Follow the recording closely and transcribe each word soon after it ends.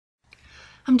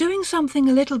I'm doing something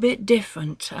a little bit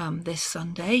different this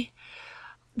Sunday.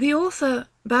 The author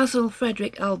Basil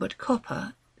Frederick Albert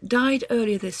Copper died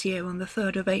earlier this year on the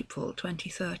 3rd of April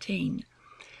 2013.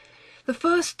 The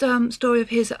first story of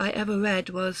his I ever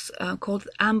read was called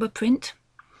Amber Print,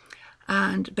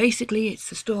 and basically it's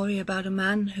the story about a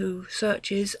man who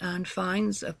searches and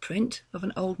finds a print of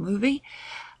an old movie,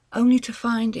 only to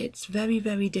find it's very,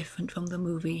 very different from the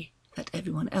movie that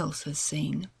everyone else has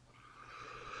seen.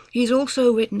 He's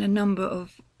also written a number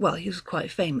of, well, he was quite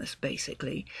famous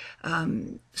basically,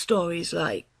 stories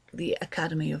like The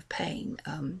Academy of Pain,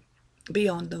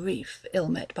 Beyond the Reef, Ill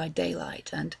Met by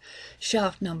Daylight, and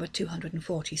Shaft number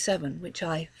 247, which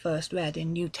I first read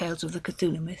in New Tales of the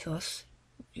Cthulhu Mythos,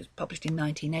 which was published in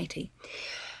 1980.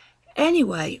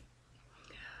 Anyway,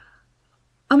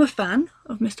 I'm a fan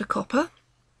of Mr. Copper.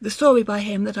 The story by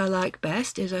him that I like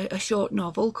best is a short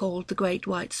novel called The Great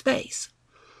White Space.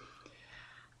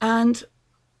 And,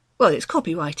 well, it's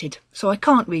copyrighted, so I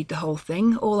can't read the whole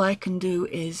thing. All I can do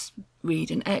is read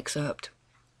an excerpt.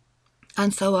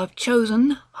 And so I've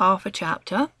chosen half a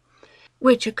chapter,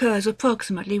 which occurs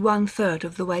approximately 1/3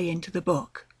 of the way into the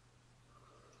book.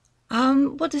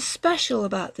 What is special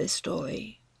about this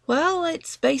story? Well,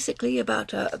 it's basically about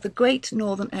the Great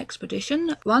Northern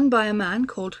Expedition run by a man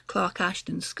called Clark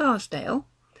Ashton Scarsdale,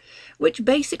 which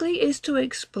basically is to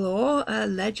explore a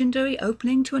legendary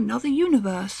opening to another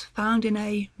universe found in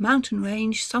a mountain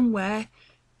range somewhere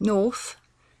north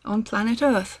on planet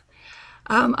Earth.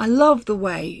 I love the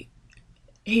way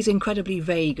he's incredibly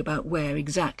vague about where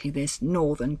exactly this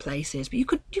northern place is, but you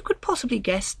could possibly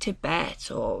guess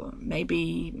Tibet or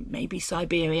maybe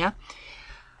Siberia.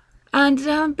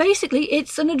 And basically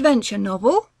it's an adventure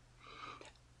novel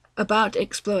about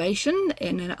exploration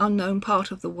in an unknown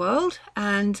part of the world,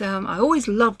 and I always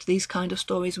loved these kind of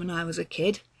stories when I was a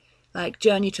kid, like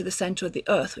Journey to the Centre of the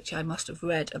Earth, which I must have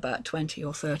read about 20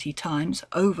 or 30 times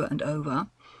over and over,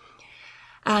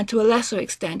 and to a lesser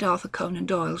extent Arthur Conan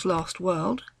Doyle's Lost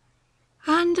World.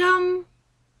 And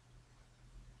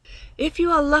if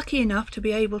you are lucky enough to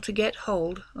be able to get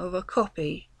hold of a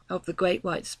copy of The Great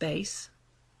White Space,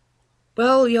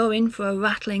 well, you're in for a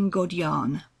rattling good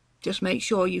yarn. Just make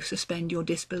sure you suspend your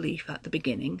disbelief at the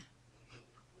beginning.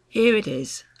 Here it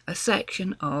is, a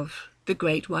section of The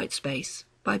Great White Space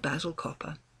by Basil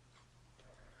Copper.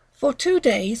 For 2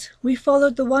 days we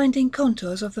followed the winding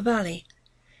contours of the valley,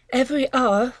 every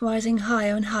hour rising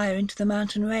higher and higher into the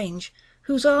mountain range,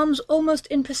 whose arms almost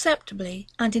imperceptibly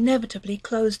and inevitably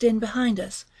closed in behind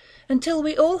us, until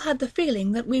we all had the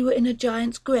feeling that we were in a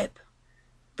giant's grip.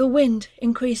 The wind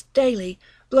increased daily,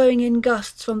 blowing in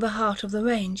gusts from the heart of the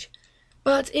range,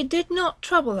 but it did not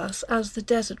trouble us as the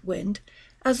desert wind,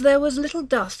 as there was little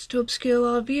dust to obscure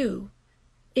our view.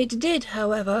 It did,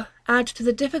 however, add to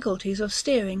the difficulties of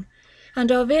steering,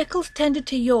 and our vehicles tended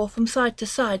to yaw from side to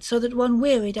side so that one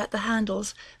wearied at the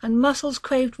handles and muscles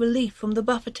craved relief from the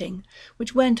buffeting,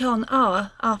 which went on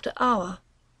hour after hour.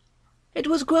 It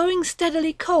was growing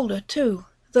steadily colder too,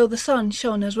 though the sun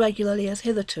shone as regularly as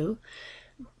hitherto.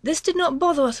 This did not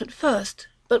bother us at first,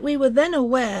 but we were then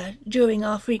aware, during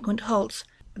our frequent halts,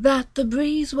 that the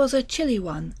breeze was a chilly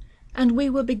one, and we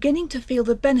were beginning to feel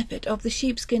the benefit of the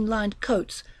sheepskin-lined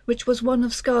coats, which was one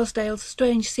of Scarsdale's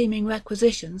strange-seeming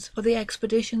requisitions for the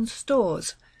expedition's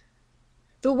stores.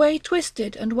 The way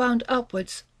twisted and wound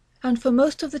upwards, and for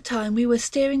most of the time we were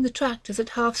steering the tractors at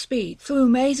half speed through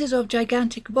mazes of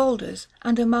gigantic boulders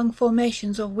and among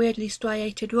formations of weirdly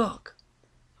striated rock.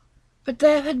 But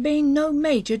there had been no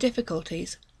major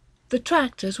difficulties. The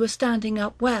tractors were standing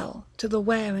up well to the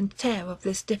wear and tear of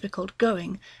this difficult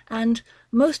going, and,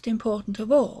 most important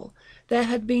of all, there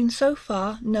had been so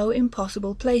far no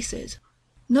impossible places,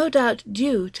 no doubt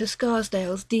due to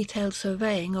Scarsdale's detailed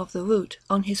surveying of the route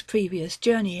on his previous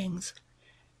journeyings.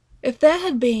 If there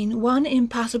had been one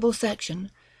impassable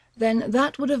section, then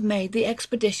that would have made the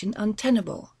expedition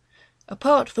untenable.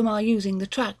 Apart from our using the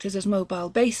tractors as mobile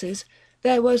bases,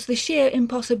 there was the sheer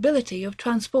impossibility of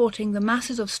transporting the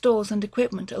masses of stores and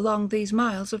equipment along these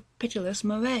miles of pitiless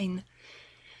moraine.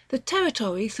 The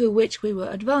territory through which we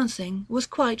were advancing was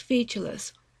quite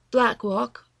featureless: black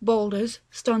rock, boulders,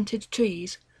 stunted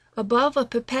trees, above a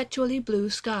perpetually blue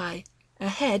sky,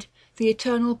 ahead the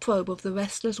eternal probe of the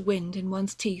restless wind in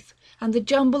one's teeth and the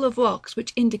jumble of rocks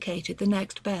which indicated the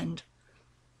next bend.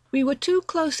 We were too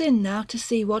close in now to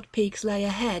see what peaks lay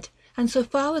ahead, and so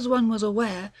far as one was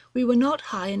aware, we were not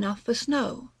high enough for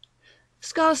snow.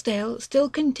 Scarsdale still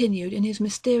continued in his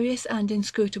mysterious and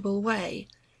inscrutable way.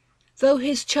 Though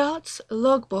his charts,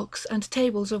 logbooks, and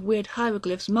tables of weird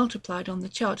hieroglyphs multiplied on the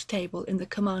chart table in the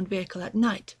command vehicle at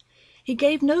night, he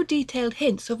gave no detailed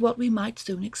hints of what we might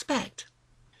soon expect.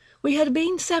 We had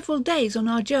been several days on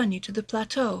our journey to the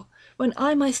plateau, when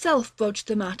I myself broached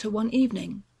the matter one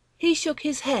evening. He shook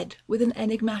his head with an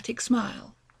enigmatic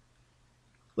smile.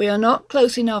 "We are not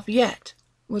close enough yet,"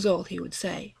 was all he would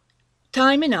say.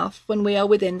 "Time enough when we are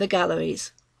within the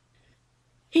galleries."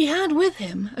 He had with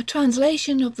him a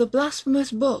translation of the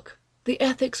blasphemous book, the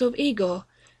Ethics of Igor,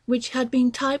 which had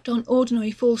been typed on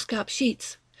ordinary foolscap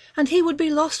sheets, and he would be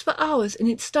lost for hours in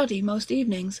its study most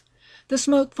evenings, the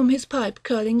smoke from his pipe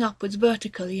curling upwards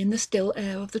vertically in the still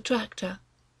air of the tractor.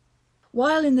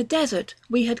 While in the desert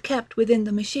we had kept within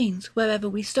the machines wherever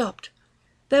we stopped.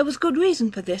 There was good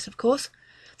reason for this, of course.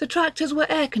 The tractors were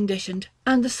air-conditioned,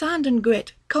 and the sand and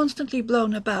grit constantly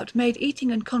blown about made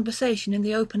eating and conversation in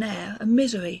the open air a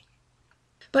misery.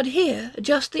 But here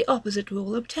just the opposite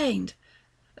rule obtained.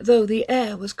 Though the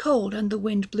air was cold and the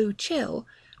wind blew chill,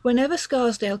 whenever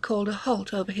Scarsdale called a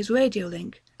halt over his radio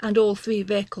link, and all 3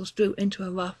 vehicles drew into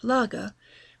a rough lager,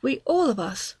 we all of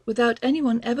us, without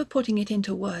anyone ever putting it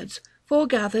into words,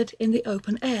 foregathered in the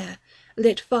open air,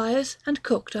 lit fires and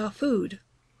cooked our food.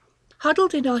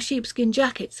 Huddled in our sheepskin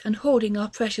jackets and hoarding our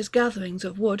precious gatherings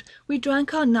of wood, we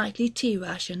drank our nightly tea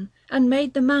ration, and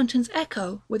made the mountains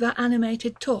echo with our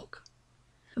animated talk.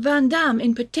 Van Dam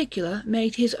in particular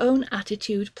made his own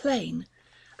attitude plain.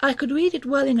 I could read it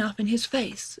well enough in his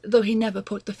face, though he never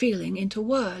put the feeling into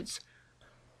words.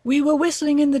 "We were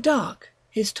whistling in the dark,"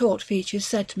 his taut features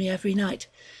said to me every night,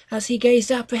 as he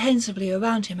gazed apprehensively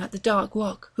around him at the dark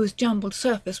rock whose jumbled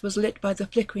surface was lit by the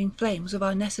flickering flames of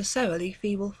our necessarily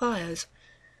feeble fires.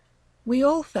 We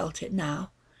all felt it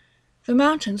now. The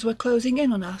mountains were closing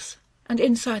in on us, and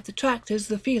inside the tractors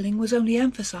the feeling was only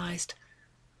emphasized.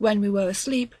 When we were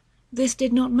asleep, this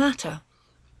did not matter,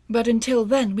 but until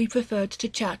then we preferred to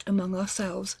chat among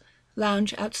ourselves,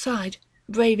 lounge outside,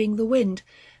 braving the wind,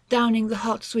 downing the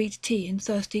hot sweet tea in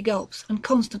thirsty gulps, and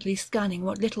constantly scanning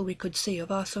what little we could see of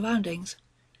our surroundings.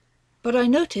 But I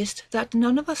noticed that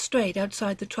none of us strayed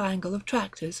outside the triangle of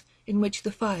tractors in which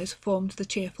the fires formed the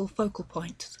cheerful focal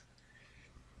points.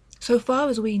 So far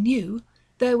as we knew,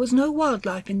 there was no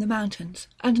wildlife in the mountains,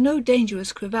 and no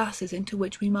dangerous crevasses into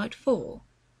which we might fall,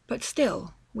 but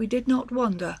still we did not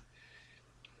wander.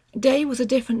 Day was a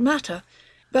different matter,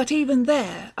 but even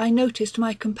there I noticed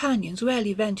my companions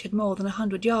rarely ventured more than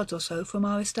 100 yards or so from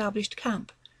our established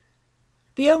camp.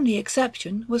 The only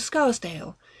exception was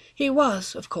Scarsdale. He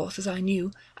was, of course, as I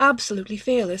knew, absolutely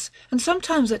fearless, and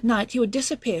sometimes at night he would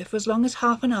disappear for as long as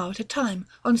half an hour at a time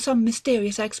on some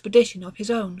mysterious expedition of his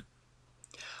own.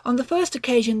 On the first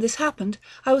occasion this happened,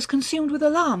 I was consumed with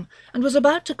alarm, and was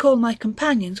about to call my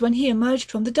companions when he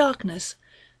emerged from the darkness,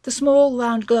 the small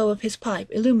round glow of his pipe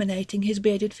illuminating his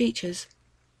bearded features.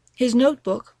 His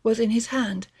notebook was in his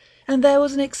hand, and there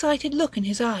was an excited look in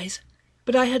his eyes,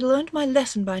 but I had learned my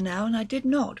lesson by now, and I did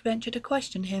not venture to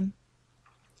question him.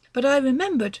 But I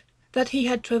remembered that he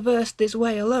had traversed this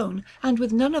way alone, and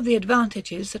with none of the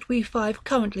advantages that we 5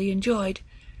 currently enjoyed,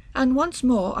 and once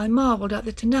more I marvelled at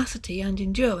the tenacity and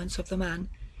endurance of the man.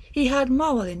 He had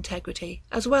moral integrity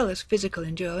as well as physical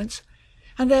endurance,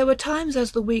 and there were times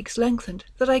as the weeks lengthened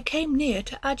that I came near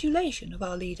to adulation of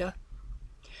our leader.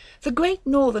 The Great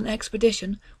Northern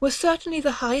Expedition was certainly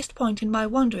the highest point in my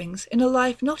wanderings in a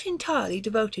life not entirely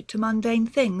devoted to mundane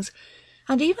things,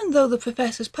 and even though the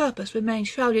Professor's purpose remained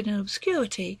shrouded in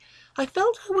obscurity, I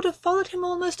felt I would have followed him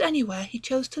almost anywhere he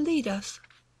chose to lead us.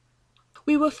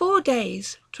 We were 4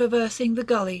 days traversing the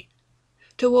gully.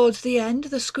 Towards the end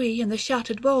the scree and the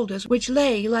shattered boulders, which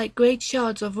lay like great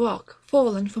shards of rock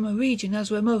fallen from a region as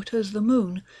remote as the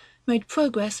moon, made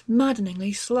progress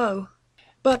maddeningly slow.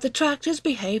 But the tractors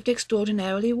behaved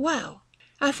extraordinarily well.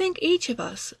 I think each of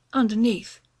us,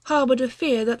 underneath, harboured a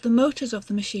fear that the motors of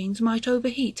the machines might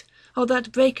overheat, or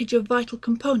that breakage of vital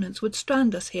components would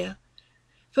strand us here.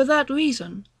 For that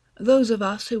reason, those of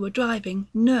us who were driving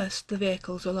nursed the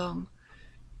vehicles along.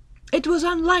 It was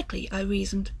unlikely, I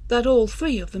reasoned, that all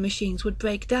 3 of the machines would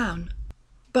break down.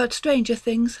 But stranger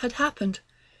things had happened.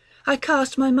 I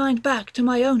cast my mind back to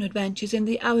my own adventures in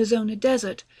the Arizona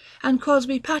desert, and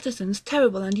Crosby Patterson's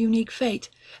terrible and unique fate,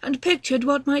 and pictured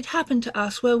what might happen to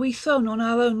us were we thrown on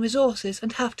our own resources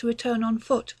and have to return on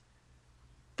foot.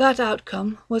 That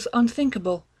outcome was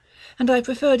unthinkable, and I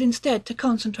preferred instead to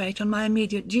concentrate on my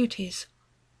immediate duties.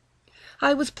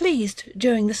 I was pleased,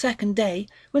 during the 2nd day,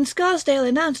 when Scarsdale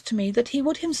announced to me that he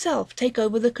would himself take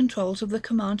over the controls of the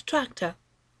command tractor.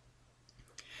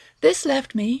 This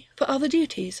left me for other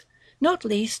duties, not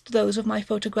least those of my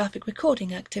photographic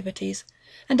recording activities,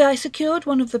 and I secured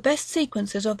one of the best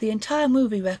sequences of the entire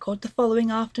movie record the following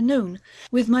afternoon,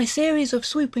 with my series of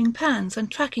swooping pans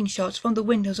and tracking shots from the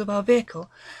windows of our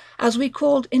vehicle, as we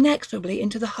crawled inexorably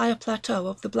into the higher plateau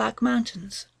of the Black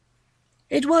Mountains.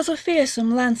 It was a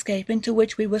fearsome landscape into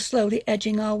which we were slowly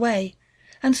edging our way,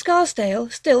 and Scarsdale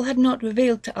still had not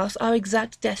revealed to us our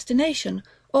exact destination,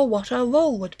 or what our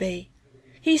role would be.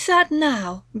 He sat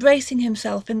now, bracing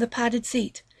himself in the padded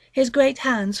seat, his great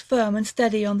hands firm and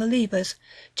steady on the levers,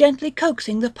 gently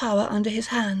coaxing the power under his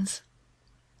hands.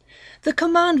 The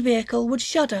command vehicle would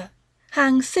shudder,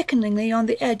 hang sickeningly on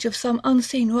the edge of some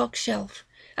unseen rock shelf,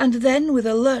 and then with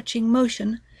a lurching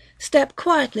motion, step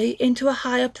quietly into a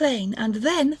higher plane, and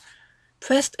then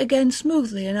pressed again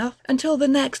smoothly enough until the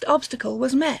next obstacle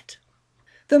was met.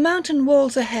 The mountain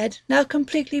walls ahead now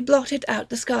completely blotted out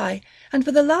the sky, and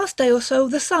for the last day or so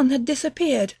the sun had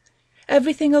disappeared.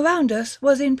 Everything around us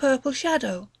was in purple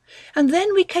shadow, and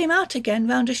then we came out again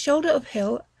round a shoulder of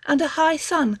hill, and a high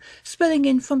sun, spilling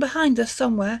in from behind us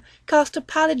somewhere, cast a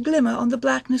pallid glimmer on the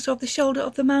blackness of the shoulder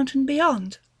of the mountain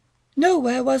beyond.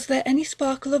 Nowhere was there any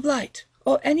sparkle of light,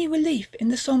 or any relief in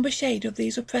the sombre shade of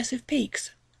these oppressive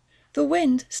peaks. The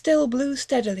wind still blew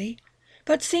steadily,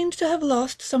 but seemed to have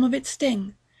lost some of its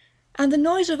sting, and the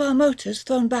noise of our motors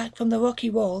thrown back from the rocky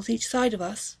walls each side of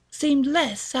us seemed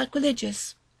less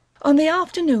sacrilegious. On the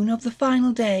afternoon of the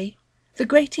final day, the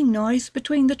grating noise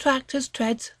between the tractor's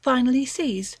treads finally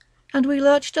ceased, and we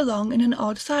lurched along in an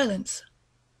odd silence.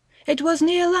 It was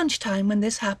near lunch-time when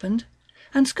this happened,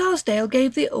 and Scarsdale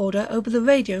gave the order over the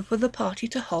radio for the party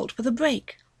to halt for the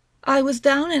break. I was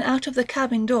down and out of the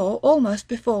cabin door almost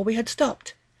before we had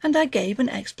stopped, and I gave an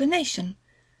explanation.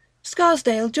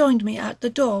 Scarsdale joined me at the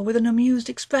door with an amused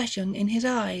expression in his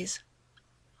eyes.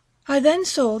 I then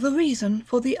saw the reason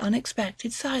for the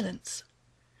unexpected silence.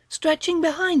 Stretching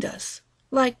behind us,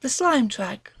 like the slime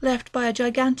track left by a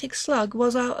gigantic slug,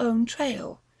 was our own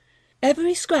trail.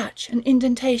 Every scratch and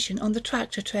indentation on the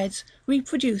tractor treads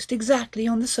reproduced exactly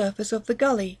on the surface of the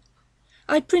gully.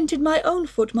 I printed my own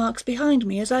footmarks behind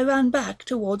me as I ran back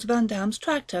towards Van Dam's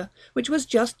tractor, which was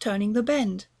just turning the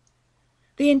bend.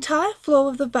 The entire floor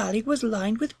of the valley was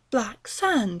lined with black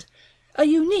sand, a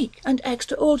unique and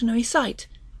extraordinary sight.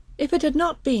 If it had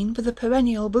not been for the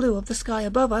perennial blue of the sky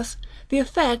above us, the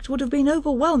effect would have been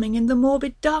overwhelming in the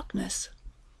morbid darkness.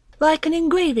 Like an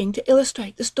engraving to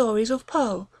illustrate the stories of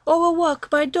Poe, or a work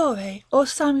by Doré or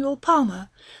Samuel Palmer,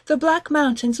 the Black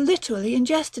Mountains literally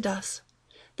ingested us.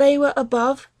 They were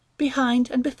above, behind,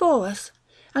 and before us,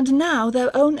 and now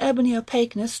their own ebony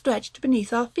opaqueness stretched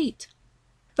beneath our feet.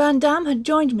 Van Dam had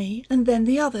joined me and then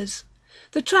the others.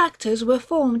 The tractors were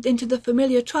formed into the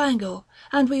familiar triangle,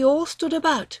 and we all stood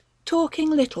about, talking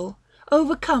little,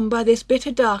 overcome by this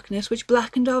bitter darkness which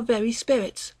blackened our very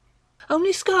spirits.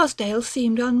 Only Scarsdale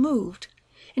seemed unmoved.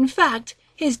 In fact,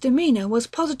 his demeanour was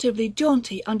positively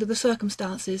jaunty under the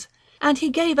circumstances, and he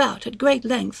gave out at great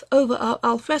length over our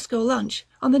alfresco lunch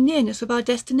on the nearness of our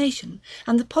destination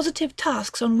and the positive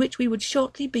tasks on which we would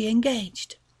shortly be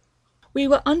engaged. We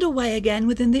were under way again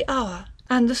within the hour,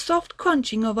 and the soft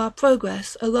crunching of our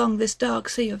progress along this dark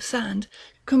sea of sand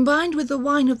combined with the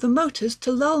whine of the motors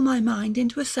to lull my mind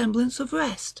into a semblance of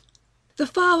rest. The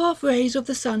far-off rays of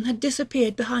the sun had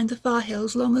disappeared behind the far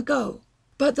hills long ago,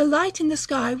 but the light in the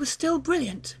sky was still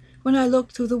brilliant when I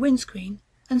looked through the windscreen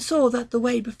and saw that the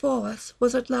way before us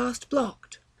was at last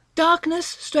blocked. Darkness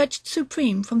stretched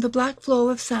supreme from the black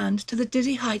floor of sand to the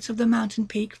dizzy heights of the mountain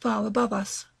peak far above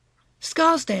us.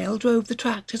 Scarsdale drove the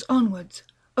tractors onwards,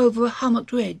 over a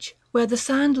hummocked ridge, where the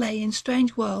sand lay in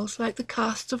strange whirls like the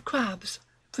casts of crabs,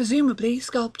 presumably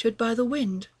sculptured by the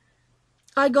wind.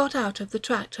 I got out of the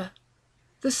tractor.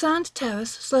 The sand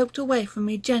terrace sloped away from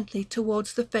me gently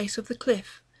towards the face of the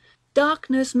cliff.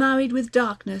 Darkness married with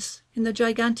darkness in the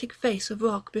gigantic face of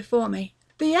rock before me.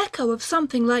 The echo of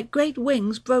something like great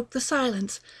wings broke the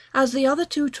silence as the other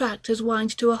two tractors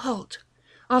whined to a halt,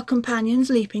 our companions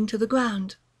leaping to the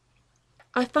ground.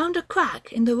 I found a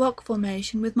crack in the rock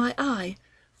formation with my eye,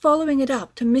 following it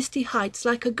up to misty heights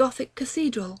like a Gothic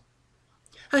cathedral.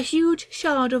 A huge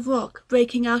shard of rock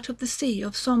breaking out of the sea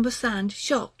of sombre sand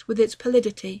shocked with its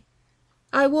pallidity.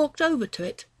 I walked over to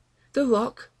it. The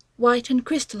rock, white and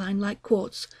crystalline like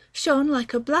quartz, shone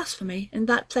like a blasphemy in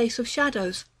that place of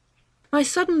shadows. My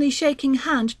suddenly shaking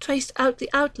hand traced out the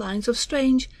outlines of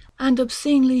strange and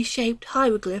obscenely shaped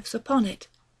hieroglyphs upon it.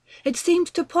 It seemed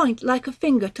to point like a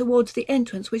finger towards the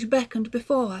entrance which beckoned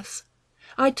before us.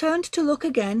 I turned to look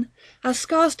again as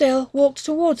Scarsdale walked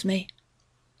towards me.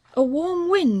 A warm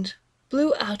wind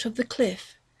blew out of the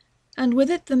cliff, and with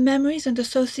it the memories and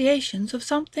associations of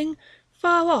something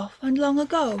far off and long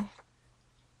ago.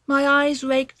 My eyes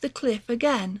raked the cliff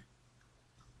again,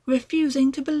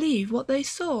 refusing to believe what they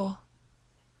saw.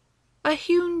 A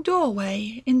hewn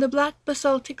doorway in the black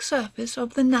basaltic surface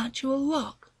of the natural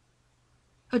rock.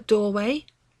 a doorway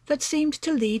that seemed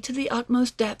to lead to the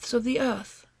utmost depths of the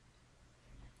earth.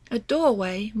 A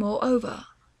doorway, moreover,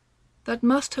 that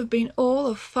must have been all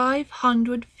of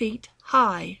 500 feet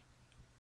high.